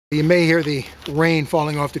You may hear the rain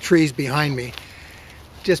falling off the trees behind me.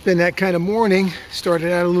 Just been that kind of morning.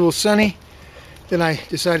 Started out a little sunny. Then I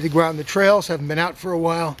decided to go out on the trails. Haven't been out for a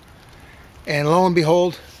while. And lo and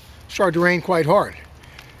behold, started to rain quite hard.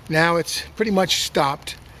 Now it's pretty much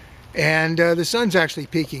stopped. And the sun's actually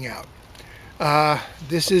peeking out.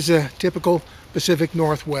 This is a typical Pacific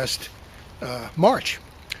Northwest March.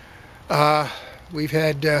 We've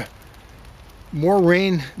had more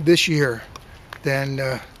rain this year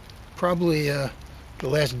than probably the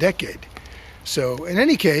last decade. So in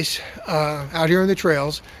any case, out here on the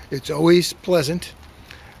trails, it's always pleasant.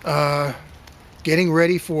 Getting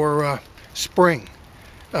ready for spring.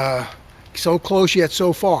 So close yet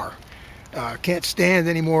so far. Can't stand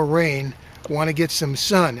any more rain. Want to get some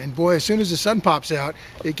sun. And boy, as soon as the sun pops out,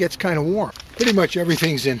 it gets kind of warm. Pretty much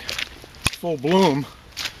everything's in full bloom.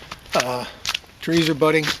 Trees are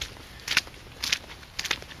budding.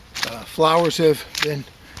 Flowers have been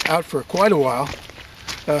out for quite a while,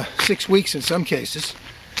 6 weeks in some cases.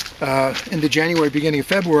 Into January, beginning of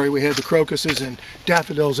February, we had the crocuses and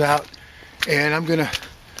daffodils out, and I'm gonna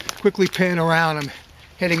quickly pan around. I'm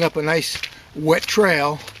heading up a nice wet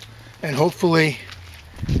trail, and hopefully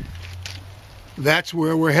that's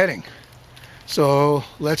where we're heading. So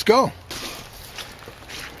let's go.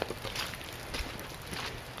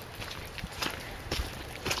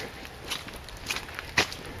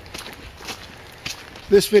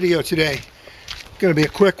 This video today is going to be a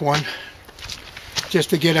quick one, just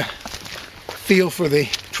to get a feel for the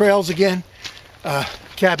trails again.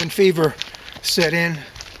 Cabin fever set in,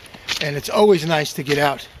 and it's always nice to get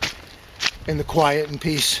out in the quiet and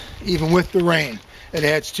peace, even with the rain. It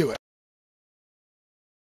adds to it.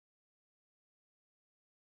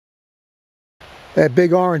 That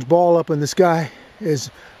big orange ball up in the sky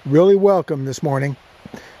is really welcome this morning.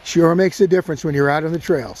 Sure makes a difference when you're out on the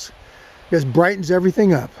trails. Just brightens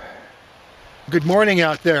everything up. Good morning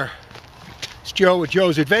out there. It's Joe with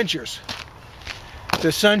Joe's Adventures.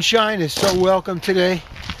 The sunshine is so welcome today.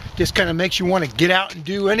 Just kind of makes you want to get out and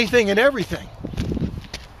do anything and everything.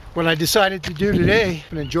 What I decided to do today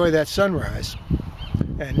and enjoy that sunrise.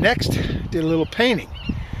 And next, did a little painting.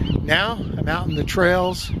 Now I'm out in the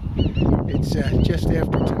trails. It's just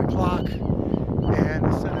after 10 o'clock and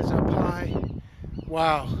the sun is up high.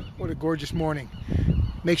 Wow, what a gorgeous morning.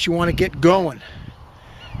 Makes you want to get going,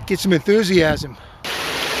 get some enthusiasm.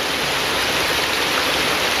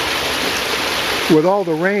 With all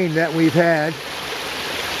the rain that we've had,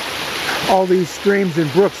 all these streams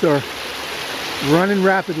and brooks are running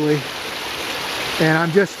rapidly, and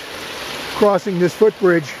I'm just crossing this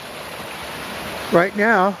footbridge right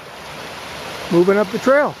now, moving up the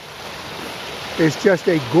trail. It's just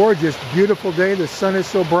a gorgeous, beautiful day. The sun is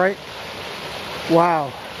so bright.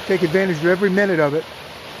 Wow, take advantage of every minute of it.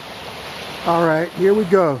 All right, here we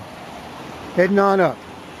go. Heading on up.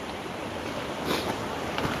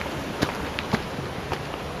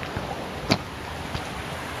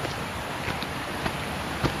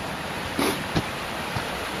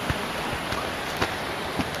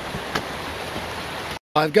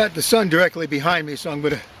 I've got the sun directly behind me, so I'm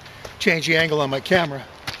going to change the angle on my camera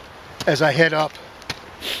as I head up.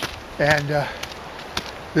 And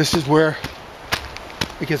this is where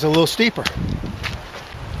it gets a little steeper.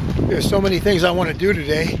 There's so many things I want to do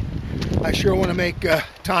today. I sure want to make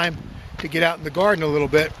time to get out in the garden a little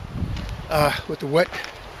bit. With the wet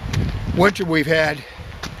winter we've had,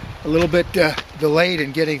 a little bit delayed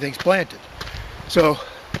in getting things planted. So,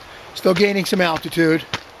 still gaining some altitude.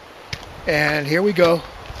 And here we go.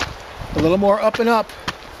 A little more up and up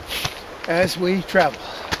as we travel.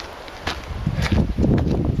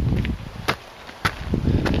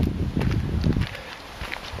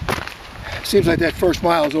 Seems like that first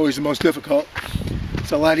mile is always the most difficult.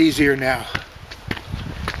 It's a lot easier now.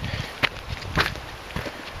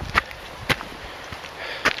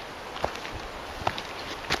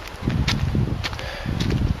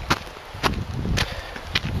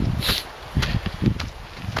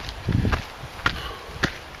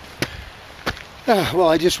 Well,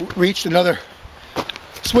 I just reached another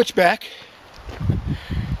switchback,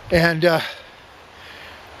 and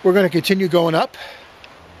we're going to continue going up.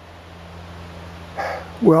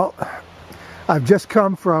 Well, I've just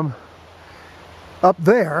come from up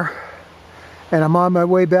there, and I'm on my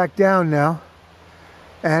way back down now,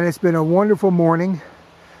 and it's been a wonderful morning.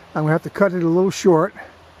 I'm gonna have to cut it a little short,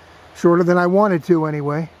 shorter than I wanted to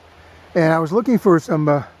anyway. And I was looking for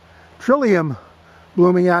some trillium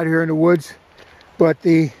blooming out here in the woods, but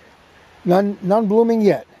none blooming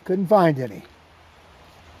yet. Couldn't find any.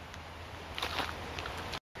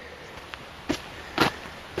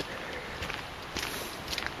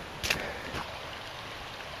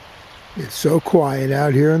 It's so quiet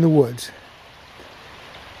out here in the woods.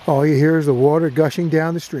 All you hear is the water gushing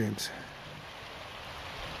down the streams.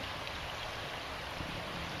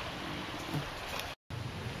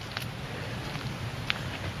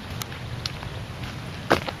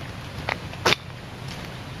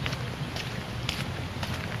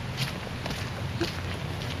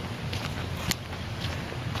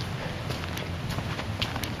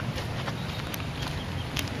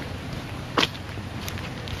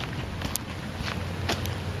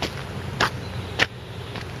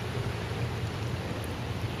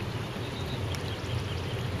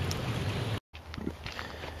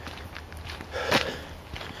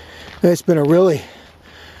 It's been a really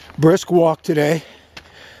brisk walk today,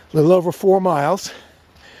 a little over 4 miles,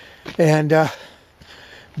 and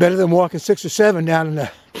better than walking 6 or 7 down in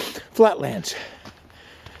the flatlands.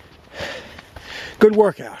 Good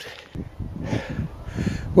workout.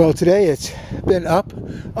 Well, today it's been up,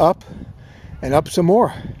 and up some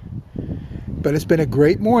more, but it's been a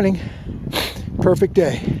great morning, perfect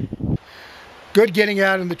day. Good getting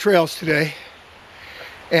out on the trails today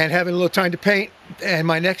and having a little time to paint, and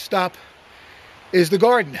my next stop is the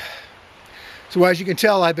garden. So as you can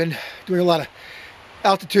tell, I've been doing a lot of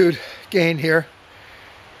altitude gain here,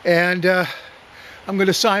 and I'm going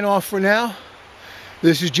to sign off for now.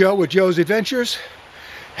 This is Joe with Joe's Adventures.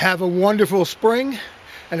 Have a wonderful spring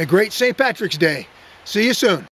and a great St. Patrick's Day. See you soon.